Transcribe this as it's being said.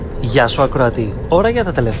Γεια σου ακροατή, ώρα για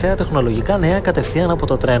τα τελευταία τεχνολογικά νέα κατευθείαν από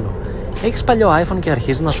το τρένο. Έχεις παλιό iPhone και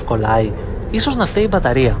αρχίζει να σου κολλάει? Ίσως να φταίει η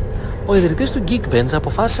μπαταρία. Ο ιδρυτής του Geekbench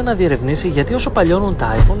αποφάσισε να διερευνήσει γιατί όσο παλιώνουν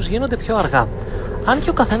τα iPhones γίνονται πιο αργά. Αν και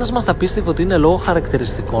ο καθένας μας τα πίστευε ότι είναι λόγω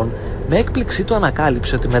χαρακτηριστικών, με έκπληξή του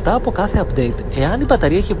ανακάλυψε ότι μετά από κάθε update, εάν η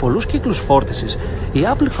μπαταρία έχει πολλούς κύκλους φόρτισης, η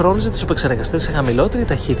Apple χρόνιζε τους επεξεργαστές σε χαμηλότερη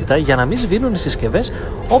ταχύτητα για να μην σβήνουν οι συσκευές,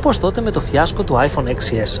 όπως τότε με το φιάσκο του iPhone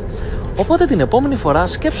 6s. Οπότε την επόμενη φορά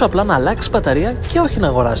σκέψου απλά να αλλάξεις μπαταρία και όχι να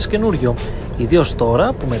αγοράσεις καινούριο. Ιδίως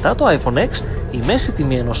τώρα που μετά το iPhone X η μέση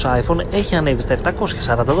τιμή ενός iPhone έχει ανέβει στα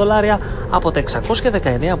 $740 από τα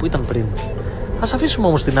 619 που ήταν πριν. Ας αφήσουμε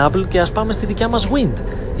όμως την Apple και ας πάμε στη δικιά μας Wind,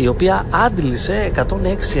 η οποία άντλησε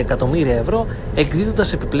 106 εκατομμύρια ευρώ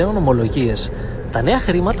εκδίδοντας επιπλέον ομολογίες. Τα νέα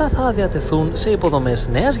χρήματα θα διατεθούν σε υποδομές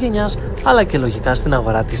νέας γενιάς αλλά και λογικά στην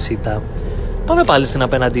αγορά της ΣΥΤΑ. Πάμε πάλι στην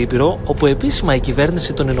απέναντι ήπειρο, όπου επίσημα η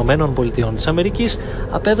κυβέρνηση των Ηνωμένων Πολιτειών της Αμερικής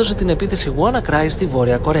απέδωσε την επίθεση WannaCry στη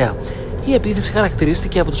Βόρεια Κορέα. Η επίθεση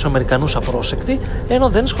χαρακτηρίστηκε από τους Αμερικανούς απρόσεκτη, ενώ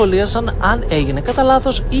δεν σχολίασαν αν έγινε κατά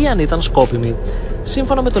λάθος ή αν ήταν σκόπιμη.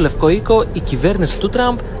 Σύμφωνα με το Λευκό Οίκο, η κυβέρνηση του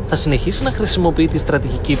Τραμπ θα συνεχίσει να χρησιμοποιεί τη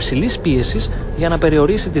στρατηγική υψηλής πίεσης για να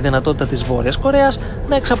περιορίσει τη δυνατότητα της Βόρειας Κορέας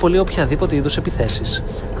να εξαπολύει οποιαδήποτε είδους επιθέσεις.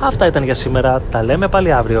 Αυτά ήταν για σήμερα, τα λέμε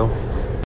πάλι αύριο.